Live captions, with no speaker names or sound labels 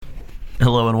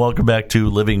Hello and welcome back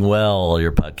to Living Well,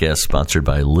 your podcast sponsored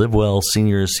by Live Well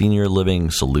Senior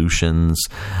Living Solutions.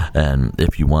 And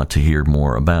if you want to hear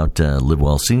more about Live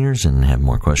Well Seniors and have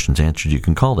more questions answered, you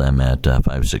can call them at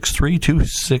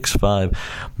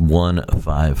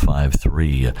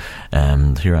 563-265-1553.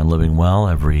 And here on Living Well,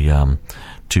 every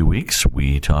 2 weeks,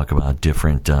 we talk about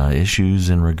different issues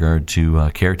in regard to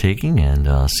caretaking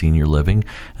and senior living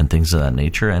and things of that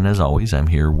nature. And as always, I'm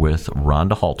here with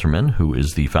Rhonda Halterman, who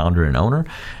is the founder and owner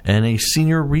and a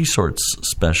senior resource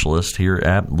specialist here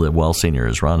at Live Well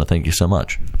Seniors. Rhonda, thank you so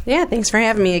much. Yeah, thanks for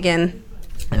having me again.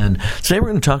 And today we're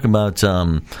going to talk about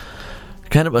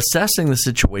kind of assessing the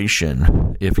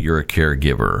situation if you're a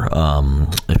caregiver.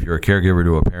 If you're a caregiver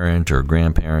to a parent or a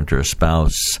grandparent or a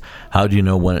spouse, how do you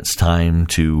know when it's time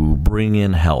to bring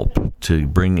in help, to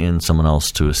bring in someone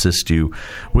else to assist you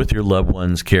with your loved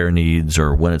one's care needs,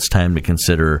 or when it's time to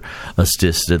consider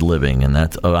assisted living? And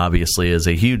that obviously is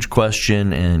a huge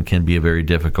question and can be a very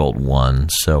difficult one.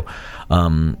 So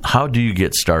how do you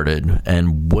get started,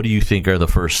 and what do you think are the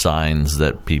first signs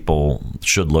that people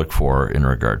should look for in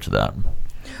regard to that?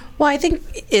 Well, I think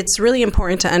it's really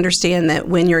important to understand that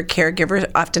when you're a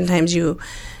caregiver, oftentimes you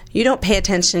don't pay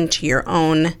attention to your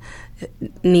own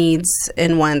needs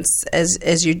and wants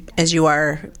as you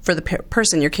are for the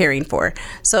person you're caring for.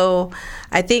 So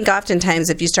I think oftentimes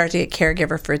if you start to get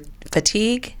caregiver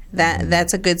fatigue,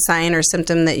 that's a good sign or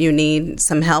symptom that you need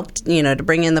some help, to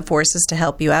bring in the forces to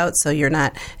help you out so you're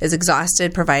not as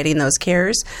exhausted providing those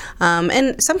cares.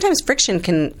 And sometimes friction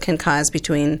can cause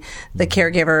between the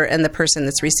caregiver and the person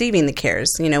that's receiving the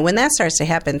cares. When that starts to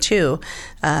happen too,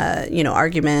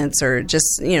 arguments or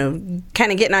just, kind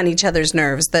of getting on each other's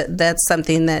nerves, that's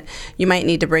something that you might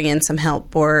need to bring in some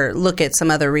help or look at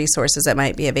some other resources that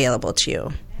might be available to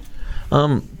you.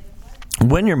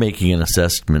 When you're making an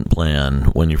assessment plan,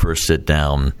 when you first sit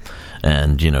down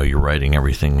and, you're writing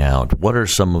everything out, what are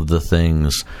some of the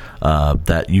things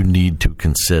that you need to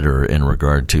consider in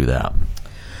regard to that?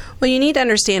 Well, you need to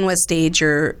understand what stage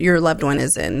your loved one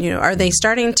is in. Are they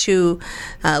starting to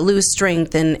lose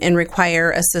strength and require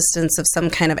assistance of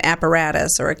some kind of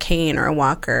apparatus or a cane or a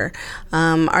walker?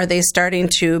 Are they starting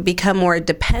to become more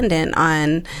dependent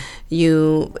on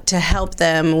you to help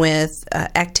them with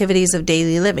activities of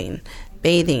daily living?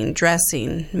 Bathing,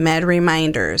 dressing, med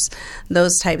reminders,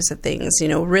 those types of things.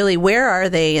 Really, where are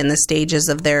they in the stages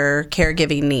of their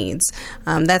caregiving needs?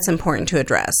 That's important to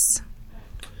address.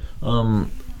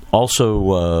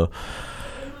 Also,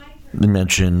 you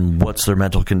mentioned what's their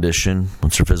mental condition,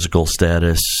 what's their physical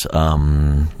status,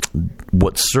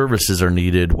 what services are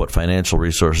needed, what financial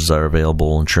resources are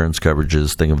available, insurance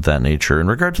coverages, things of that nature. In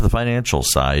regard to the financial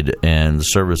side and the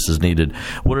services needed,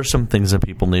 what are some things that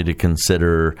people need to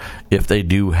consider if they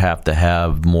do have to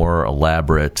have more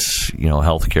elaborate,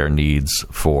 healthcare needs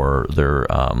for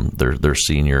their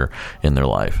senior in their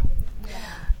life?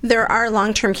 There are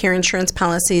long-term care insurance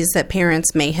policies that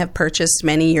parents may have purchased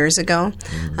many years ago.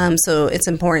 So it's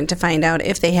important to find out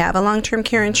if they have a long-term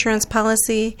care insurance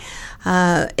policy.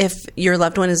 If your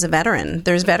loved one is a veteran,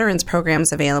 there's veterans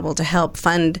programs available to help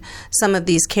fund some of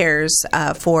these cares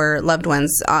for loved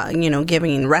ones,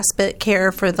 giving respite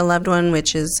care for the loved one,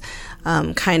 which is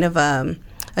kind of a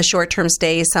short-term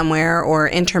stay somewhere, or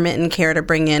intermittent care to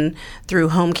bring in through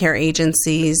home care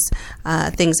agencies,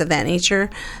 things of that nature.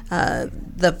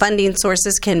 The funding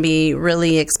sources can be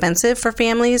really expensive for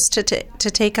families to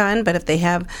take on, but if they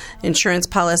have insurance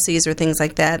policies or things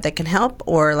like that can help,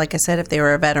 or like I said, if they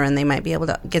were a veteran, they might be able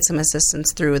to get some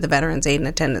assistance through the Veterans Aid and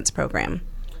Attendance Program.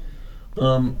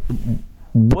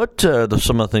 What are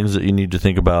some of the things that you need to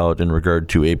think about in regard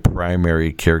to a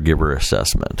primary caregiver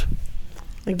assessment?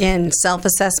 Again,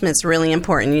 self-assessment is really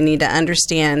important. You need to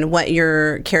understand what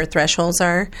your care thresholds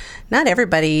are. Not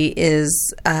everybody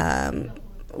is,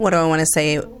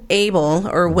 able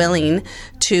or willing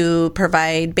to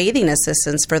provide bathing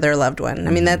assistance for their loved one.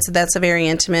 I mean, that's a very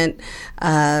intimate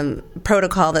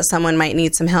protocol that someone might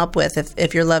need some help with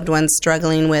if your loved one's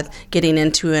struggling with getting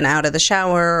into and out of the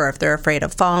shower, or if they're afraid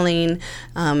of falling,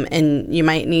 and you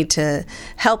might need to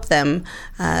help them.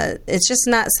 It's just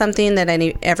not something that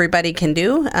everybody can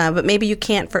do, but maybe you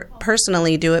can't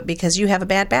personally do it because you have a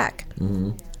bad back.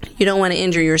 Mm-hmm. You don't want to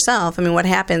injure yourself. I mean, what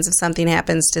happens if something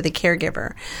happens to the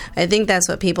caregiver? I think that's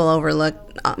what people overlook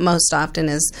most often,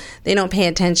 is they don't pay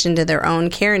attention to their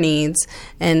own care needs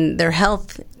and their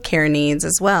health care needs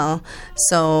as well.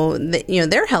 So,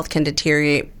 their health can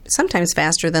deteriorate sometimes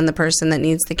faster than the person that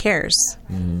needs the cares.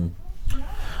 Mm-hmm.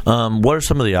 What are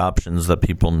some of the options that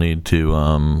people need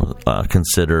to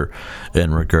consider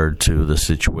in regard to the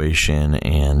situation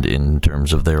and in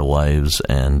terms of their lives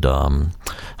and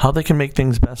how they can make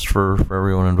things best for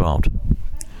everyone involved?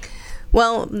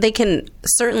 Well, they can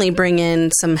certainly bring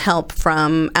in some help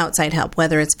from outside help,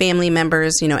 whether it's family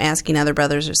members, asking other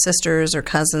brothers or sisters or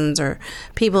cousins or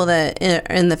people that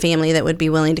in the family that would be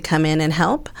willing to come in and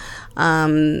help.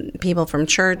 People from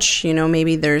church,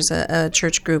 maybe there's a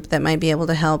church group that might be able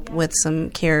to help with some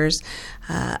cares,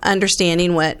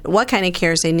 understanding what kind of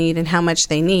cares they need and how much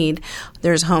they need.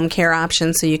 There's home care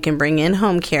options, so you can bring in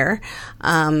home care.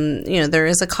 There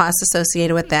is a cost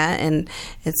associated with that, and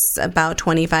it's about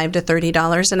 $25 to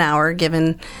 $30 an hour,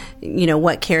 given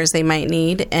what cares they might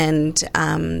need. And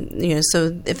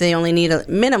so if they only need a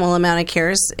minimal amount of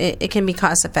cares, it can be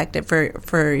cost effective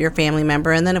for your family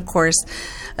member. And then, of course,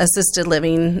 assisted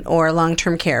living or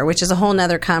long-term care, which is a whole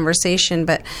nother conversation.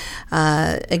 But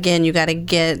again, you got to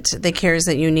get the cares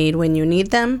that you need when you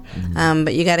need them,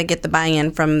 but you got to get the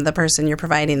buy-in from the person you're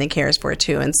providing the cares for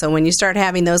too. And so when you start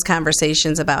having those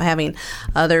conversations about having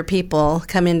other people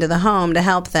come into the home to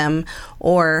help them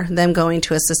or them going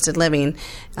to assisted living,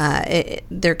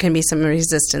 there can be some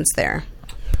resistance there.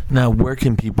 Now, where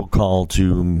can people call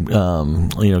to,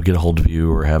 get a hold of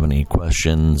you or have any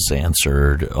questions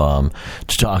answered, to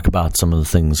talk about some of the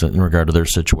things in regard to their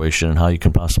situation and how you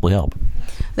can possibly help?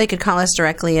 They could call us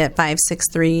directly at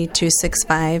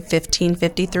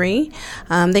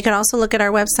 563-265-1553. They could also look at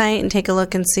our website and take a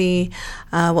look and see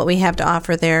what we have to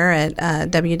offer there at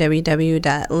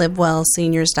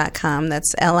www.livewellseniors.com.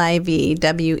 That's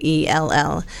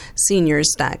LIVWELL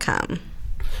seniors.com.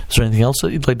 Is there anything else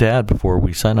that you'd like to add before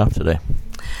we sign off today?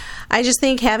 I just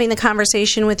think having the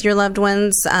conversation with your loved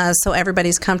ones so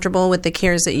everybody's comfortable with the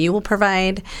cares that you will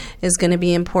provide is going to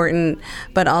be important,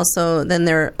 but also then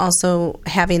they're also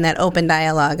having that open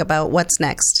dialogue about what's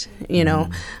next.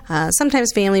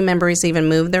 Sometimes family members even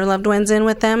move their loved ones in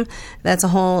with them. That's a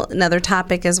whole another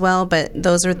topic as well, but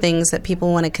those are things that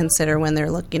people want to consider when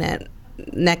they're looking at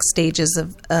next stages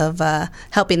of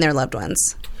helping their loved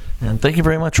ones. And thank you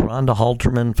very much, Rhonda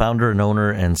Halterman, founder and owner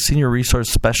and senior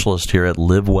resource specialist here at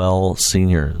Live Well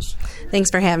Seniors. Thanks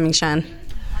for having me, Sean.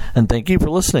 And thank you for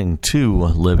listening to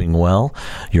Living Well,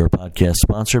 your podcast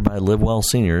sponsored by Live Well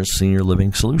Seniors Senior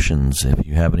Living Solutions. If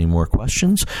you have any more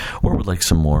questions or would like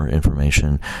some more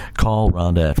information, call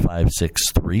Rhonda at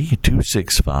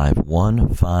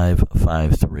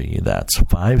 563-265-1553. That's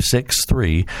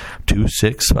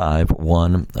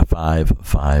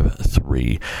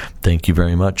 563-265-1553. Thank you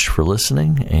very much for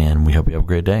listening, and we hope you have a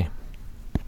great day.